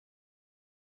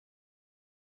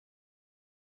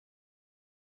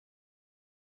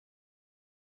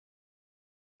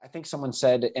I think someone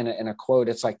said in a quote,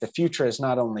 it's like the future is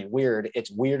not only weird,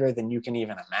 it's weirder than you can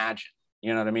even imagine.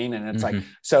 You know what I mean? And it's like,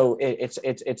 so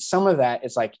it's some of that.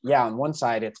 It's like, yeah, on one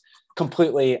side, it's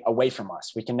completely away from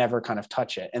us. We can never kind of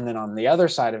touch it. And then on the other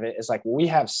side of it is like, we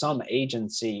have some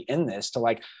agency in this to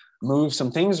like move some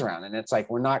things around. And it's like,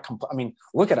 we're not, I mean,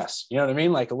 look at us, you know what I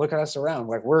mean? Like, look at us around,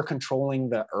 like we're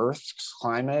controlling the earth's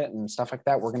climate and stuff like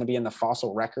that. We're going to be in the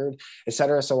fossil record, et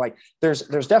cetera. So like, there's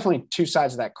definitely two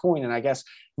sides of that coin. And I guess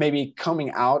maybe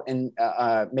coming out and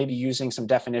maybe using some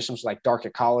definitions like dark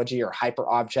ecology or hyper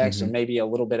objects, and maybe a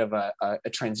little bit of a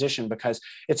transition, because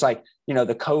it's like, you know,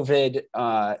 the COVID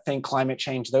thing, climate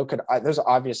change, those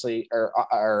obviously are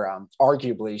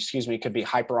arguably, excuse me, could be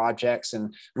hyper objects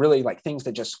and really like things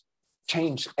that just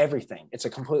change everything. It's a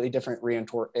completely different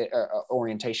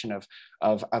orientation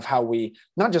of how we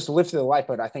not just live through the life,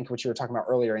 but I think what you were talking about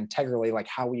earlier, integrally, like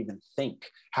how we even think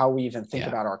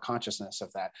about our consciousness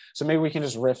of that. So maybe we can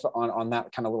just riff on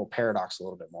that kind of little paradox a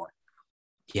little bit more.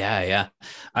 Yeah.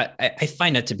 I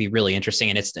find it to be really interesting,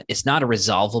 and it's not a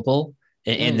resolvable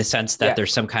in the sense that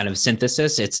there's some kind of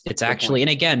synthesis. It's actually, and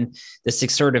again, this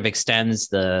sort of extends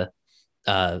the,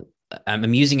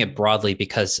 I'm using it broadly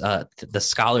because the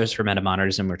scholars for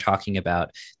metamodernism were talking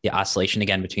about the oscillation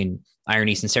again between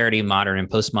irony, sincerity, modern and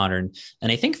postmodern.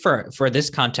 And I think for this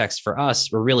context, for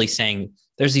us, we're really saying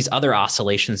there's these other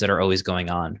oscillations that are always going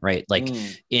on, right? Like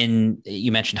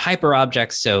you mentioned hyper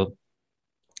objects. So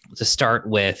to start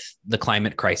with the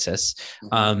climate crisis,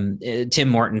 Tim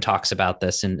Morton talks about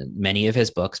this in many of his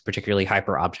books, particularly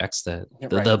Hyper Objects, the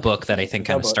book that I think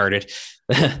kind of started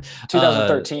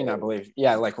 2013, I believe.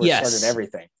 Yeah, like we started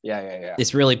everything. Yeah.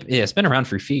 It's been around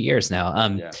for a few years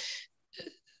now.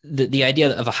 The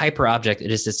idea of a hyper object,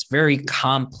 it is this very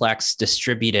complex,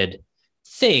 distributed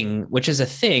thing, which is a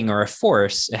thing or a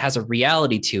force. It has a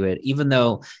reality to it, even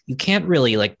though you can't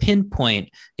really like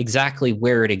pinpoint exactly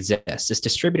where it exists. It's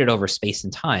distributed over space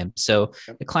and time. So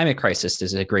the climate crisis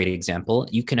is a great example.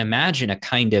 You can imagine a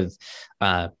kind of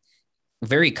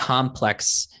very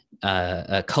complex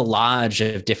a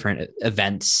collage of different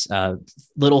events,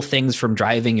 little things from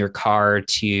driving your car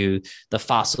to the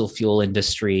fossil fuel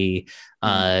industry,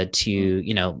 to,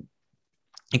 you know,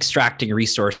 extracting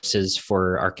resources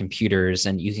for our computers.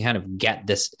 And you can kind of get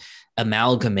this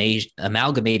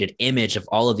amalgamated image of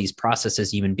all of these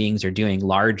processes human beings are doing,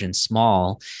 large and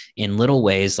small, in little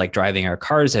ways like driving our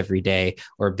cars every day,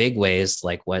 or big ways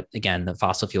like what, again, the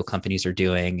fossil fuel companies are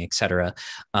doing, et cetera.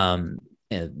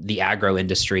 The agro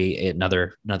industry,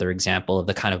 another example of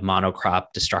the kind of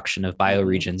monocrop destruction of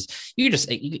bioregions. You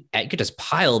could just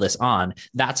pile this on.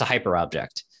 That's a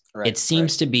hyperobject. Right, it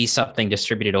seems to be something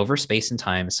distributed over space and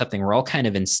time, something we're all kind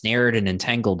of ensnared and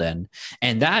entangled in.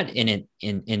 And that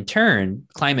in turn,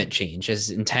 climate change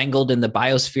is entangled in the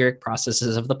biospheric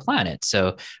processes of the planet.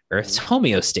 So Earth's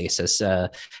homeostasis,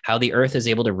 how the Earth is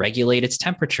able to regulate its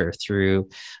temperature through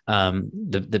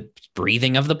the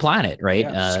breathing of the planet, right?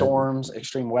 Yeah, storms,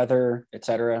 extreme weather,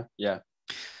 etc. Yeah.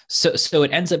 So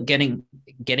it ends up getting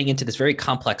into this very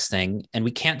complex thing, and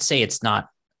we can't say it's not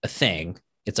a thing.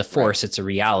 It's a force. Right. It's a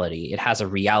reality. It has a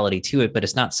reality to it, but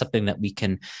it's not something that we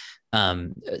can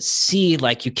see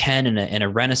like you can in a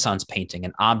Renaissance painting,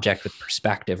 an object with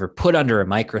perspective or put under a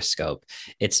microscope.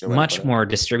 It's much more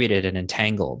distributed and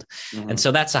entangled. And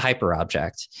so that's a hyper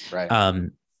object. Right.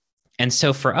 And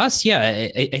so for us,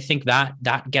 I think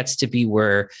that gets to be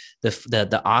where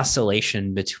the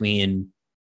oscillation between,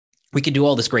 we can do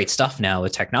all this great stuff now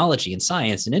with technology and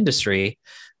science and industry,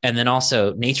 and then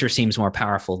also nature seems more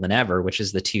powerful than ever, which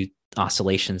is the two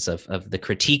oscillations of the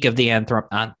critique of the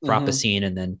Anthropocene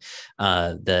and then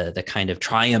the kind of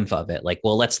triumph of it. Like,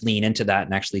 well, let's lean into that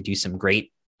and actually do some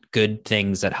great, good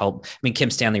things that help. I mean, Kim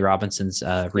Stanley Robinson's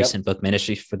recent book,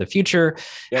 Ministry for the Future,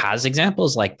 has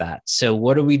examples like that. So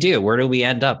what do we do? Where do we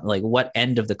end up? Like, what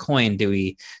end of the coin do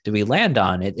we land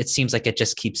on? It seems like it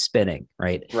just keeps spinning,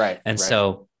 right? Right. And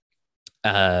so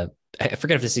I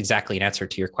forget if this is exactly an answer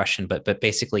to your question, but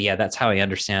basically, that's how I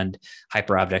understand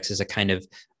hyperobjects, as a kind of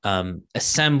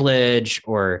assemblage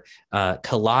or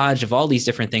collage of all these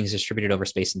different things distributed over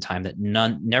space and time that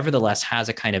nevertheless has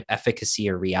a kind of efficacy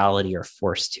or reality or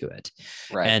force to it.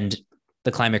 Right. And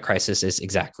the climate crisis is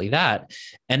exactly that.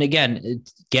 And again,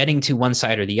 getting to one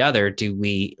side or the other, do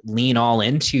we lean all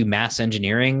into mass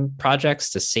engineering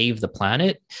projects to save the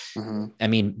planet? I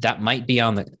mean, that might be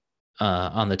on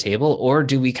the table, or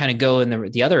do we kind of go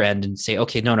in the other end and say,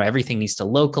 okay, no, everything needs to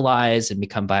localize and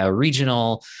become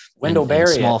bioregional? Wendell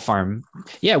Berry small farm.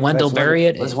 Yeah. Wendell Berry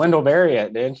it. Let's Wendell Berry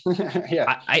it, dude.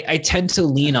 Yeah. I tend to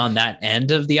lean on that end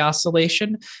of the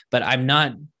oscillation, but I'm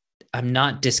not I'm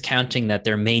not discounting that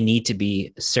there may need to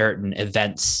be certain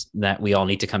events that we all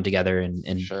need to come together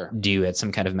and Sure. do at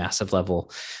some kind of massive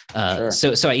level. Sure.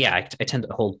 So yeah, I tend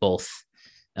to hold both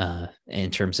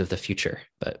in terms of the future.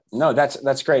 But no,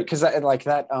 that's great, because like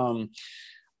that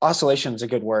oscillation is a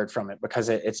good word from it, because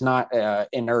it's not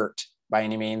inert by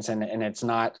any means, and it's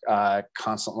not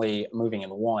constantly moving in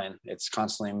one. It's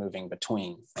constantly moving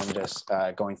between and just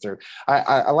going through.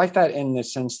 I like that in the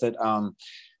sense that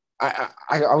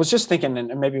I was just thinking,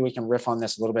 and maybe we can riff on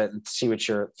this a little bit and see what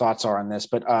your thoughts are on this,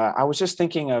 but I was just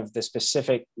thinking of the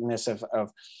specificness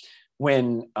of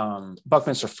when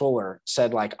Buckminster Fuller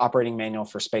said, like, operating manual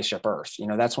for Spaceship Earth.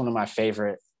 That's one of my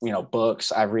favorite,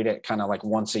 books. I read it kind of like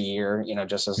once a year,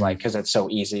 just as like, because it's so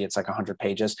easy. It's like 100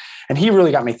 pages. And he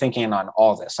really got me thinking on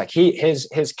all this. Like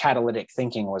his catalytic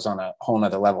thinking was on a whole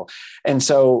nother level. And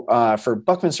so for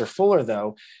Buckminster Fuller,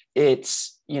 though,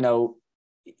 it's,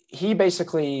 he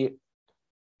basically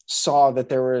saw that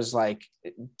there was like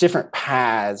different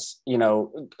paths,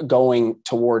 going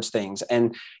towards things.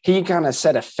 And he kind of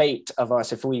set a fate of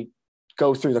us, if we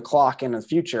go through the clock in the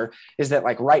future, is that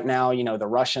like right now, the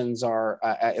Russians are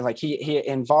like, he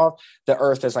involved the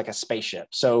Earth as like a spaceship.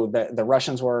 So the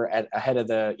Russians were ahead of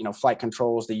the, flight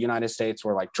controls. The United States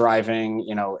were like driving,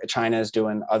 China is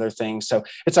doing other things. So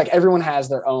it's like everyone has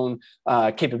their own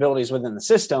capabilities within the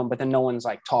system, but then no one's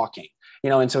like talking.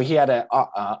 And so he had a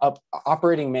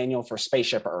operating manual for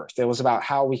Spaceship Earth. It was about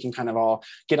how we can kind of all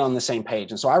get on the same page.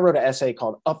 And so I wrote an essay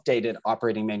called Updated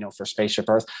Operating Manual for Spaceship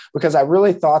Earth, because I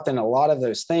really thought that in a lot of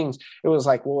those things, it was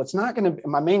like, well, it's not going to,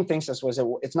 my main thesis was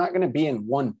it's not going to be in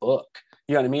one book.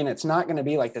 You know what I mean? It's not going to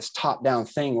be like this top-down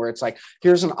thing where it's like,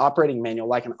 here's an operating manual,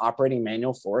 like an operating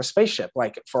manual for a spaceship,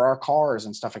 like for our cars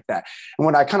and stuff like that. And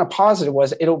what I kind of posited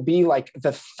was it'll be like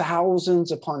the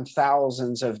thousands upon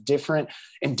thousands of different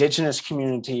indigenous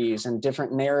communities and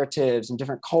different narratives and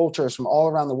different cultures from all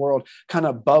around the world kind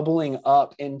of bubbling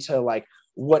up into like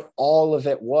what all of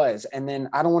it was. And then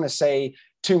I don't want to say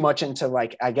too much into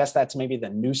like, I guess that's maybe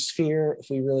the new sphere if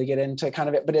we really get into kind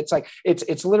of it, but it's like,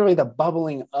 it's literally the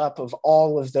bubbling up of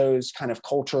all of those kind of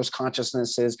cultures,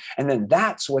 consciousnesses. And then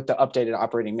that's what the updated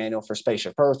operating manual for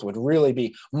Spaceship Earth would really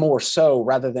be more so,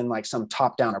 rather than like some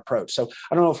top down approach. So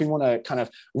I don't know if we want to kind of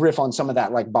riff on some of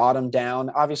that, like bottom down.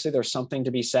 Obviously there's something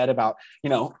to be said about,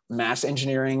 mass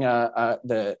engineering,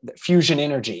 the fusion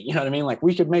energy, you know what I mean? Like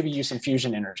we could maybe use some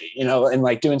fusion energy, and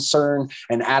like doing CERN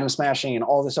and atom smashing and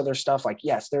all this other stuff. Like,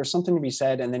 yes, there's something to be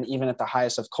said. And then even at the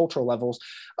highest of cultural levels,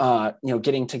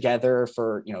 getting together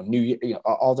for,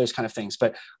 all those kind of things.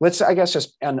 But let's, I guess,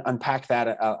 just unpack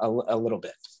that a little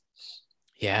bit.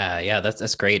 Yeah,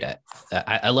 that's great.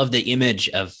 I love the image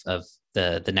of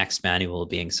the next manual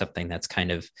being something that's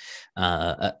kind of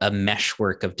a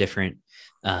meshwork of different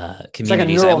communities. It's like a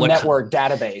neural network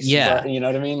database. Yeah. You know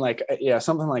what I mean? Like,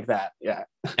 something like that. Yeah.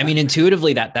 I mean,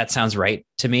 intuitively that sounds right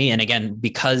to me. And again,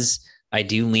 because I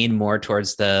do lean more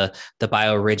towards the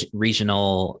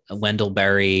bio-regional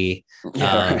Wendell-Berry,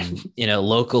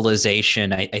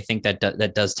 localization. I think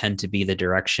that does tend to be the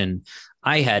direction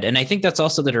I had. And I think that's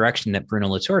also the direction that Bruno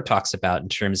Latour talks about in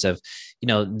terms of,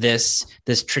 this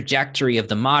trajectory of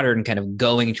the modern kind of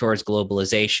going towards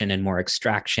globalization and more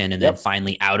extraction. And then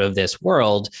finally out of this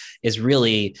world is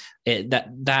really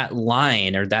that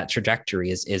line or that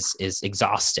trajectory is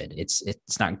exhausted.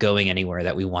 It's not going anywhere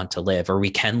that we want to live or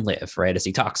we can live, right? As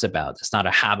he talks about, it's not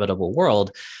a habitable world.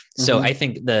 So I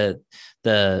think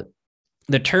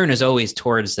the turn is always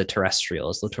towards the terrestrial,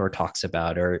 as Latour talks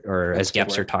about, or as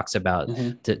Gebser talks about,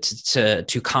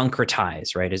 to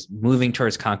concretize, right? Is moving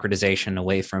towards concretization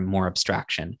away from more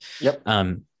abstraction. Yep.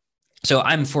 So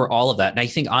I'm for all of that. And I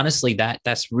think honestly,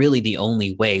 that's really the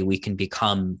only way we can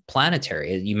become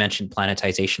planetary. You mentioned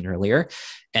planetization earlier,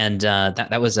 and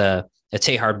that was a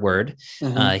Teilhard word.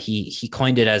 He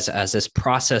coined it as this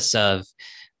process of,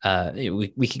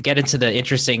 we can get into the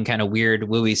interesting kind of weird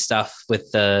wooey stuff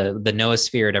with the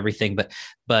noosphere and everything,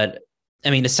 but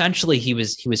I mean, essentially he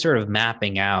was sort of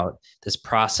mapping out this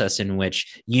process in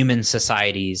which human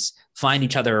societies find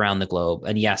each other around the globe.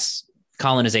 And yes,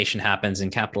 colonization happens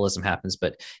and capitalism happens,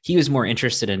 but he was more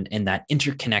interested in that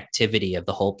interconnectivity of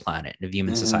the whole planet, of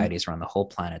human societies around the whole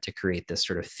planet, to create this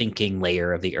sort of thinking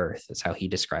layer of the earth. That's how he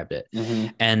described it.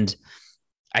 And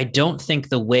I don't think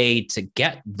the way to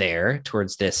get there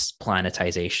towards this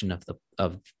planetization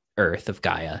of Earth, of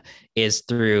Gaia, is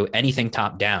through anything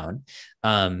top down.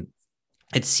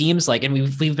 It seems like, and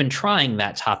we've been trying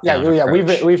that top down. Yeah,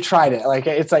 we've tried it. Like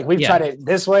it's like we've tried it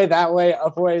this way, that way,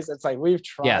 up ways. It's like we've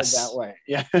tried that way.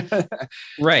 Yeah,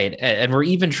 right. And we're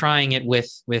even trying it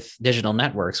with digital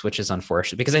networks, which is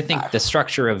unfortunate because I think the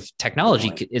structure of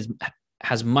technology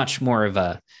has much more of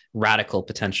a radical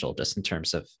potential just in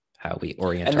terms of how we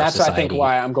orient and our that's society. I think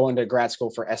why I'm going to grad school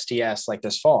for STS like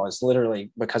this fall is literally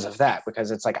because of that,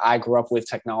 because it's like I grew up with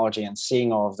technology and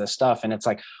seeing all of this stuff, and it's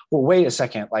like, well, wait a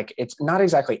second, like it's not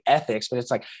exactly ethics, but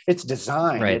it's like it's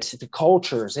design, right. it's the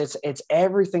cultures, it's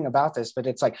everything about this. But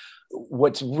it's like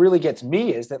what really gets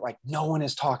me is that like no one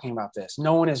is talking about this,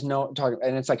 no one is talking,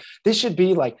 and it's like this should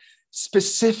be like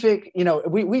specific, you know,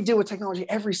 we deal with technology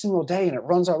every single day and it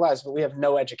runs our lives, but we have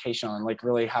no education on like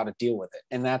really how to deal with it.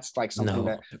 And that's like something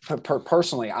that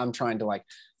personally I'm trying to like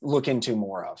look into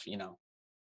more of, you know.